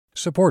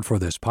Support for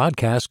this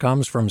podcast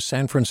comes from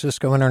San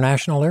Francisco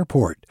International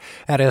Airport.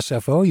 At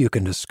SFO, you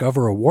can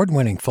discover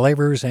award-winning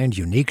flavors and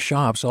unique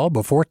shops all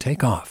before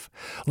takeoff.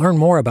 Learn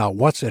more about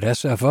what's at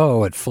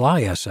SFO at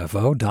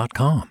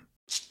flysfo.com.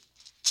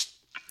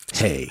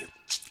 Hey,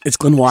 it's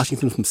Glenn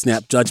Washington from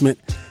Snap Judgment.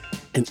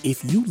 And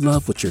if you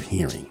love what you're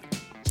hearing,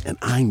 and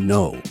I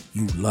know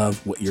you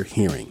love what you're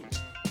hearing,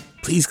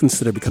 please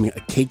consider becoming a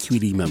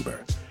KQED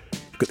member.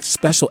 Get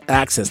special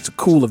access to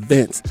cool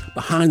events,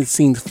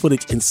 behind-the-scenes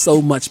footage, and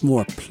so much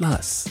more.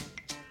 Plus,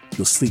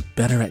 you'll sleep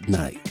better at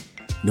night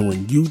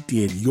knowing you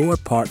did your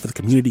part for the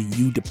community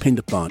you depend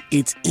upon.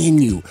 It's in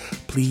you.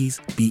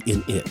 Please be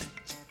in it.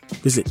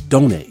 Visit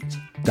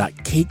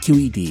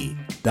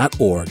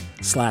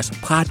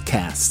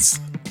donate.kqed.org/podcasts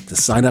to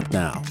sign up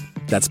now.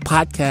 That's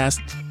podcast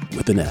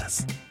with an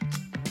S.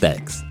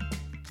 Thanks.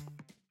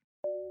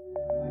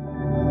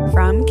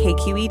 From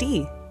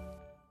KQED.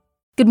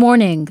 Good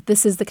morning.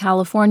 This is the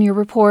California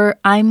Report.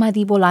 I'm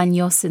Madi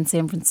Bolaños in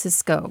San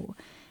Francisco.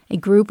 A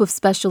group of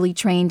specially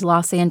trained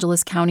Los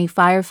Angeles County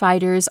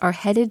firefighters are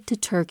headed to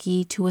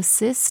Turkey to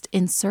assist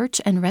in search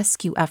and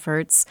rescue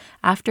efforts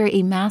after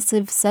a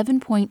massive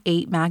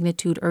 7.8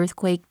 magnitude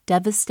earthquake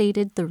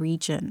devastated the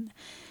region.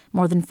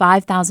 More than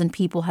 5,000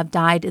 people have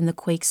died in the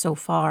quake so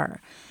far.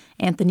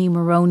 Anthony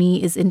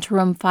Maroney is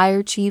interim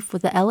fire chief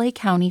with the LA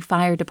County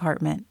Fire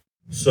Department.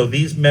 So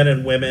these men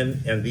and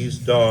women and these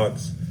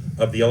dogs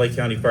of the LA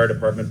County Fire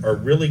Department are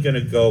really going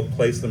to go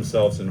place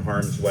themselves in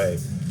harm's way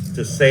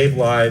to save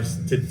lives,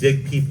 to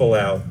dig people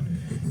out,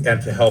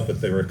 and to help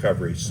with the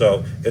recovery.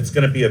 So it's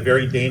going to be a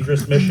very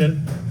dangerous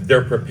mission.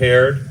 They're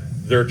prepared.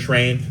 They're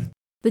trained.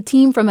 The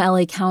team from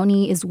LA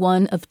County is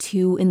one of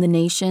two in the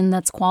nation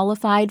that's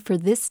qualified for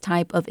this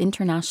type of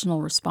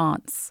international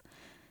response.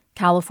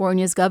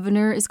 California's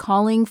governor is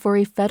calling for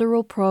a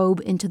federal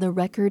probe into the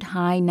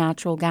record-high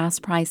natural gas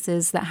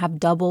prices that have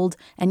doubled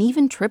and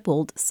even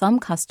tripled some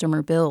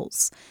customer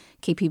bills.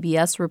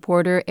 KPBS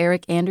reporter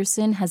Erik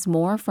Anderson has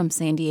more from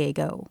San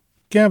Diego.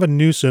 Gavin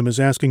Newsom is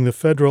asking the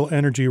Federal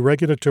Energy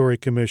Regulatory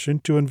Commission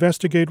to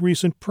investigate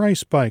recent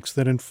price spikes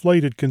that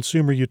inflated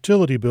consumer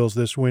utility bills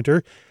this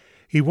winter.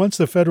 He wants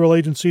the federal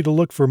agency to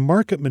look for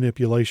market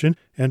manipulation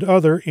and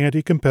other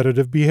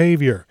anti-competitive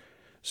behavior.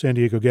 San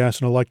Diego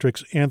Gas and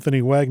Electric's Anthony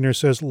Wagner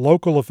says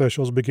local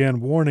officials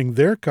began warning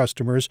their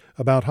customers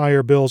about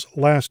higher bills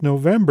last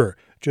November,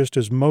 just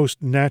as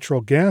most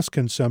natural gas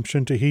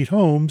consumption to heat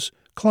homes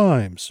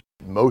climbs.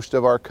 Most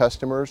of our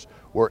customers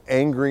were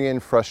angry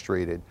and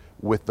frustrated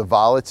with the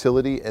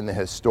volatility and the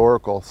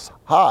historical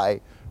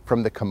high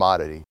from the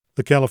commodity.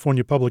 The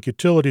California Public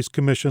Utilities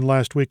Commission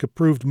last week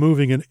approved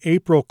moving an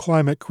April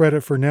climate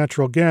credit for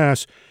natural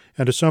gas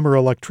and a summer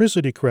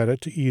electricity credit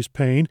to ease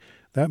pain.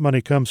 That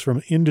money comes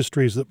from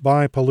industries that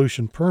buy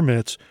pollution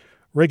permits.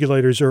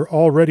 Regulators are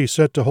already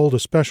set to hold a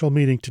special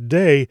meeting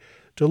today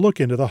to look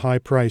into the high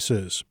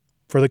prices.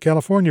 For the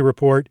California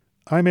Report,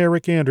 I'm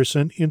Erik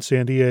Anderson in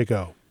San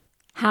Diego.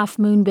 Half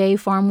Moon Bay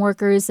farm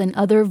workers and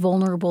other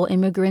vulnerable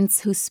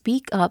immigrants who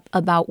speak up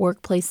about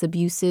workplace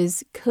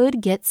abuses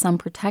could get some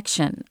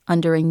protection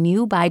under a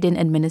new Biden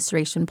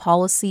administration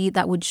policy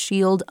that would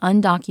shield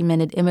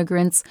undocumented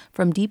immigrants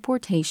from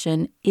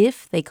deportation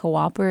if they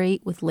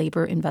cooperate with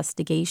labor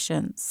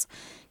investigations.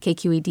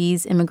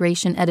 KQED's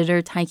immigration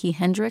editor Tyche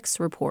Hendricks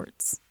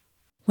reports.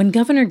 When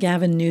Governor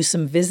Gavin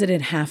Newsom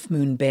visited Half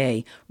Moon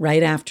Bay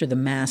right after the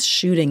mass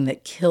shooting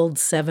that killed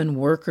 7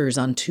 workers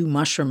on 2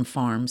 mushroom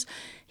farms,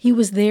 he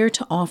was there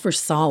to offer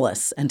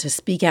solace and to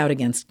speak out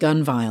against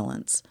gun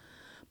violence.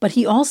 But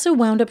he also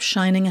wound up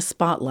shining a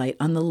spotlight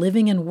on the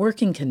living and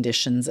working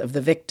conditions of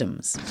the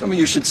victims. Some of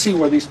you should see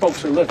where these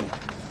folks are living,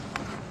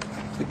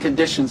 the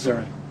conditions they're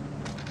in.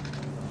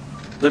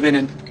 Living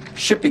in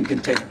shipping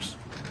containers,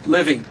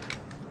 living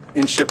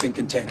in shipping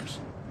containers.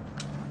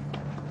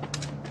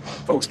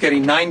 Folks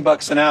getting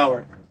 $9 an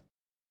hour.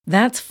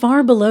 That's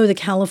far below the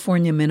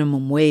California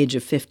minimum wage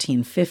of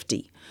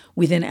 $15.50.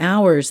 Within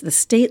hours, the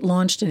state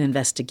launched an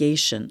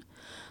investigation.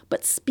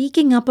 But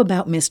speaking up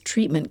about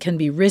mistreatment can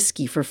be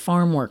risky for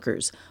farm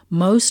workers.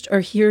 Most are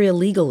here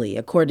illegally,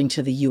 according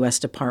to the U.S.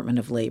 Department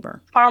of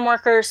Labor. Farm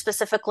workers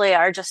specifically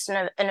are just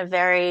in a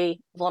very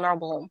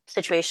vulnerable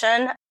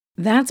situation.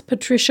 That's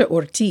Patricia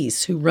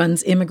Ortiz, who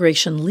runs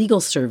immigration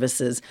legal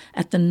services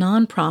at the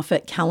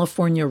nonprofit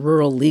California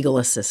Rural Legal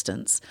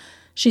Assistance.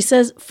 She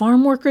says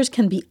farm workers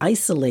can be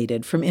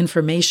isolated from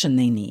information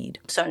they need.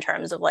 So in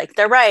terms of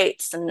their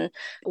rights and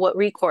what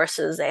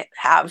recourses they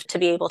have to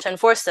be able to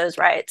enforce those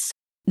rights.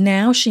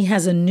 Now she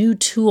has a new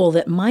tool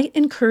that might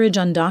encourage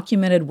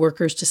undocumented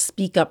workers to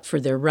speak up for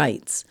their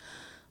rights.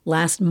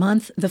 Last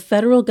month, the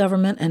federal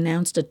government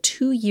announced a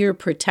 2-year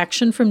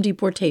protection from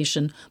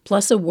deportation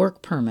plus a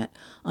work permit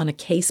on a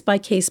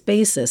case-by-case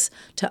basis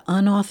to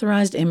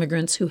unauthorized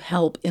immigrants who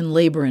help in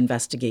labor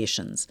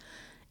investigations.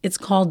 It's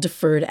called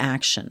deferred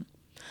action.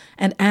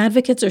 And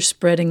advocates are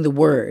spreading the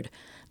word.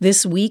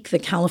 This week, the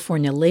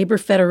California Labor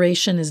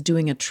Federation is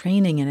doing a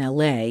training in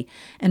LA,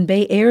 and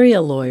Bay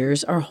Area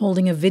lawyers are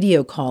holding a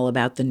video call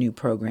about the new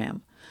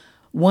program.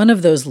 One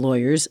of those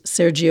lawyers,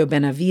 Sergio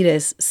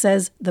Benavides,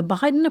 says the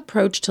Biden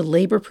approach to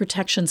labor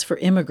protections for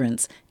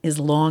immigrants is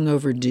long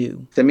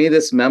overdue. To me,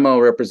 this memo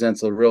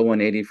represents a real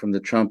 180 from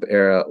the Trump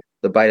era.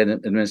 The Biden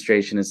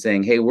administration is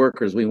saying, hey,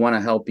 workers, we want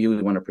to help you.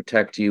 We want to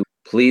protect you.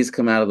 Please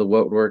come out of the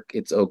woodwork.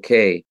 It's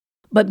okay.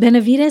 But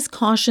Benavides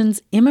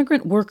cautions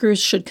immigrant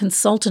workers should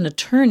consult an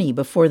attorney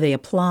before they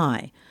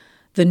apply.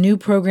 The new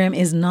program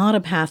is not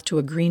a path to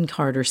a green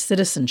card or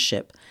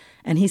citizenship,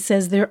 and he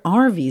says there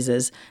are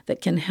visas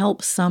that can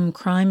help some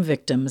crime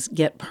victims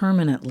get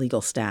permanent legal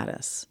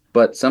status.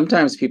 But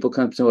sometimes people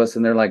come to us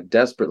and they're like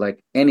desperate,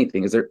 like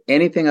anything. Is there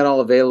anything at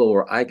all available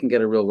where I can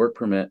get a real work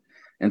permit?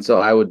 And so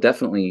I would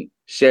definitely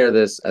share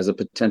this as a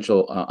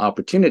potential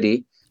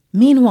opportunity.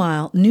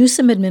 Meanwhile,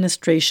 Newsom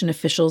administration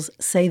officials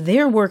say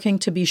they're working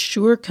to be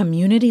sure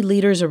community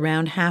leaders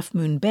around Half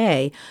Moon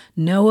Bay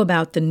know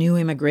about the new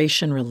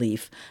immigration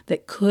relief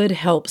that could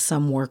help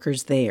some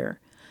workers there.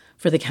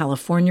 For the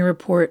California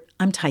Report,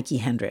 I'm Tyche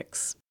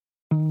Hendricks.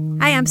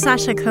 Hi, I'm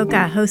Sasha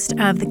Coca, host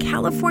of the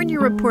California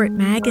Report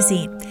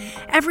magazine.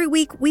 Every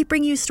week, we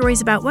bring you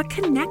stories about what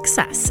connects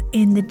us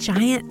in the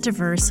giant,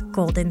 diverse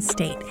Golden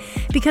State.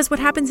 Because what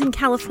happens in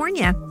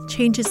California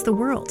changes the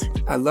world.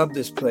 I love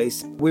this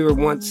place. We were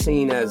once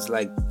seen as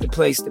like the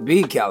place to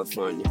be,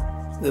 California.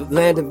 The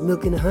land of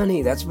milk and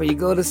honey. That's where you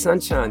go to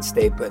Sunshine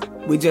State.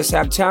 But we just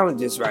have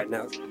challenges right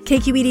now.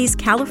 KQED's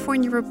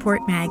California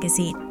Report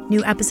magazine.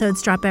 New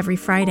episodes drop every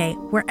Friday,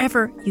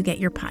 wherever you get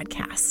your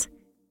podcasts.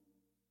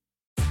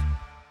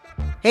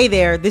 Hey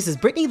there, this is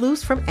Brittany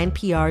Luce from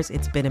NPR's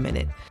It's Been a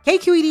Minute.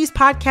 KQED's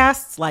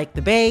podcasts like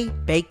The Bay,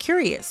 Bay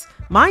Curious,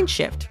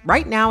 Mindshift,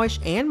 Right Nowish,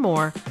 and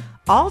more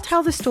all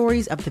tell the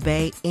stories of the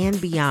Bay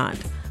and beyond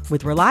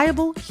with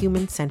reliable,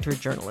 human-centered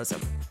journalism.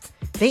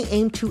 They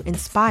aim to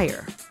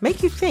inspire,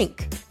 make you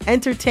think,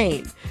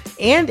 entertain,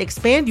 and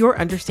expand your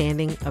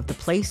understanding of the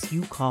place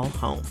you call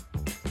home.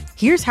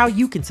 Here's how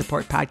you can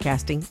support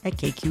podcasting at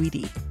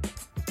KQED.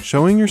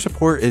 Showing your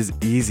support is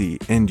easy,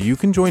 and you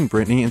can join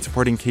Brittany in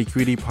supporting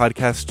KQED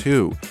Podcast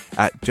too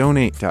at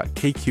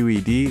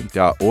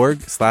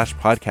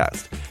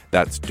donate.kqed.org/podcast.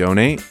 That's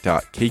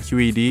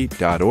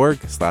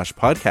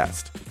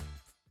donate.kqed.org/podcast.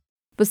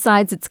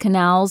 Besides its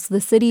canals,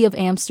 the city of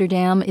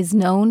Amsterdam is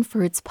known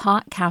for its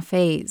pot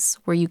cafes,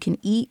 where you can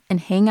eat and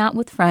hang out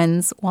with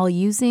friends while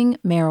using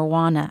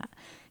marijuana.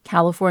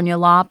 California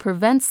law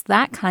prevents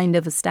that kind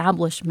of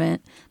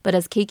establishment, but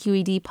as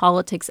KQED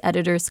politics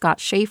editor Scott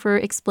Shafer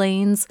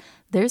explains,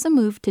 there's a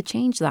move to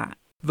change that.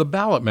 The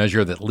ballot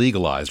measure that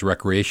legalized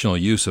recreational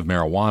use of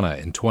marijuana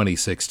in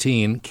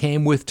 2016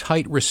 came with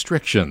tight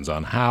restrictions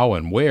on how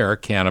and where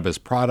cannabis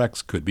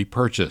products could be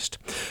purchased.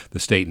 The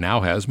state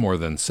now has more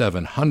than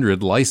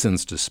 700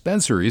 licensed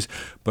dispensaries,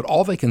 but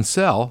all they can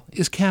sell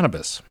is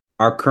cannabis.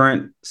 Our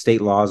current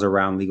state laws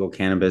around legal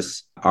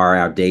cannabis are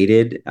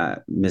outdated,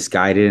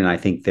 misguided, and I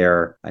think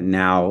they're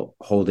now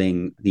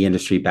holding the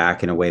industry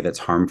back in a way that's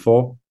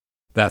harmful.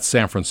 That's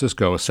San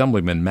Francisco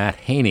Assemblyman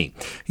Matt Haney.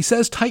 He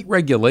says tight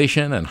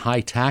regulation and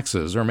high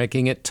taxes are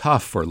making it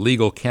tough for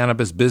legal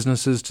cannabis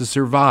businesses to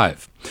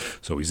survive.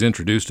 So he's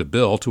introduced a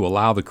bill to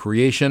allow the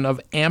creation of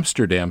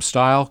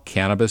Amsterdam-style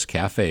cannabis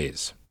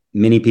cafes.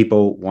 Many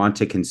people want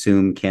to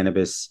consume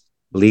cannabis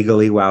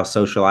legally while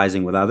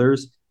socializing with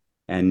others.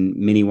 And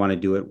many want to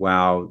do it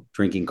while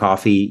drinking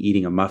coffee,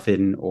 eating a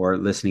muffin, or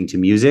listening to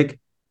music.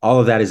 All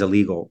of that is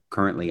illegal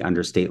currently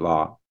under state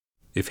law.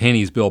 If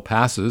Haney's bill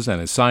passes and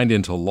is signed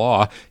into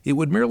law, it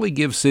would merely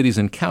give cities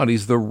and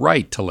counties the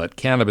right to let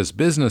cannabis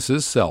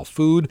businesses sell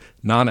food,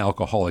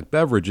 non-alcoholic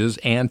beverages,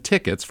 and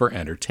tickets for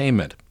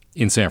entertainment.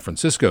 In San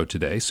Francisco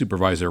today,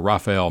 Supervisor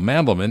Raphael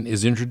Mandelman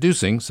is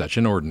introducing such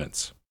an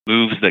ordinance.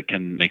 Moves that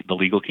can make the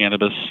legal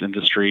cannabis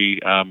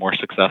industry more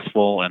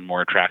successful and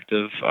more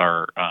attractive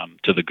are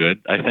to the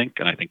good, I think,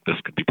 and I think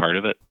this could be part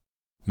of it.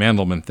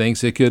 Mandelman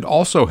thinks it could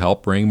also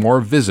help bring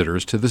more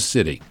visitors to the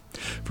city.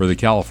 For the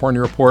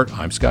California Report,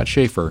 I'm Scott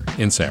Shafer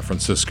in San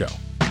Francisco.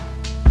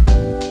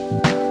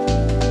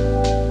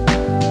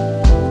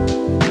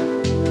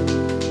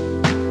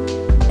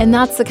 And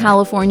that's the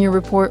California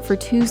Report for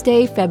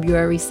Tuesday,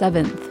 February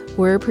 7th.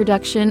 We're a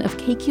production of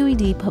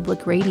KQED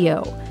Public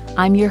Radio.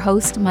 I'm your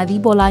host, Madi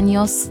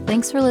Bolaños.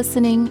 Thanks for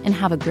listening and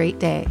have a great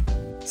day.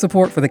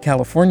 Support for the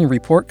California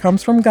Report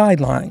comes from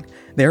Guideline.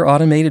 Their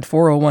automated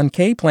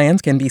 401k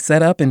plans can be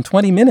set up in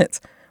 20 minutes.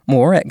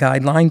 More at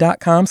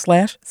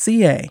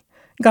guideline.com/CA.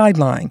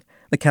 Guideline,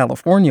 the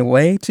California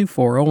way to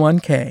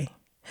 401k.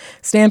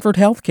 Stanford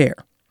Healthcare,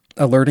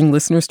 alerting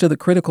listeners to the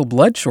critical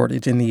blood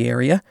shortage in the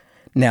area.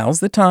 Now's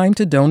the time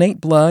to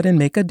donate blood and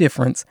make a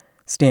difference.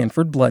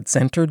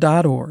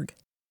 StanfordBloodCenter.org.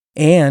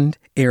 And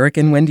Erik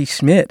and Wendy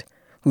Schmidt,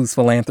 whose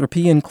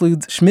philanthropy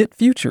includes Schmidt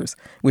Futures,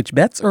 which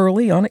bets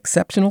early on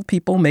exceptional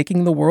people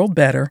making the world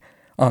better,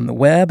 on the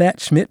web at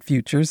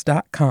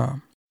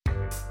schmidtfutures.com.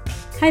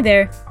 Hi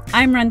there,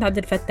 I'm Rand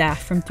Abdel Fattah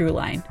from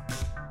Throughline.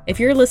 If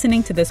you're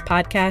listening to this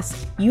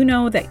podcast, you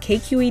know that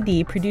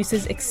KQED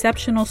produces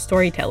exceptional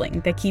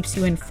storytelling that keeps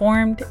you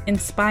informed,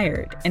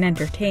 inspired, and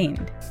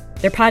entertained.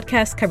 Their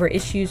podcasts cover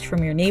issues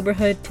from your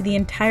neighborhood to the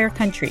entire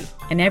country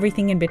and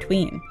everything in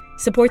between.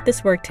 Support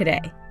this work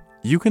today.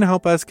 You can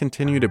help us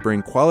continue to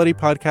bring quality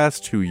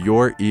podcasts to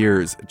your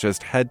ears.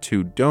 Just head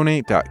to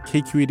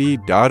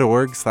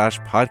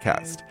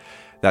donate.kqed.org/podcast.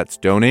 That's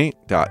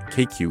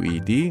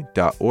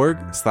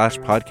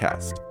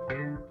donate.kqed.org/podcast.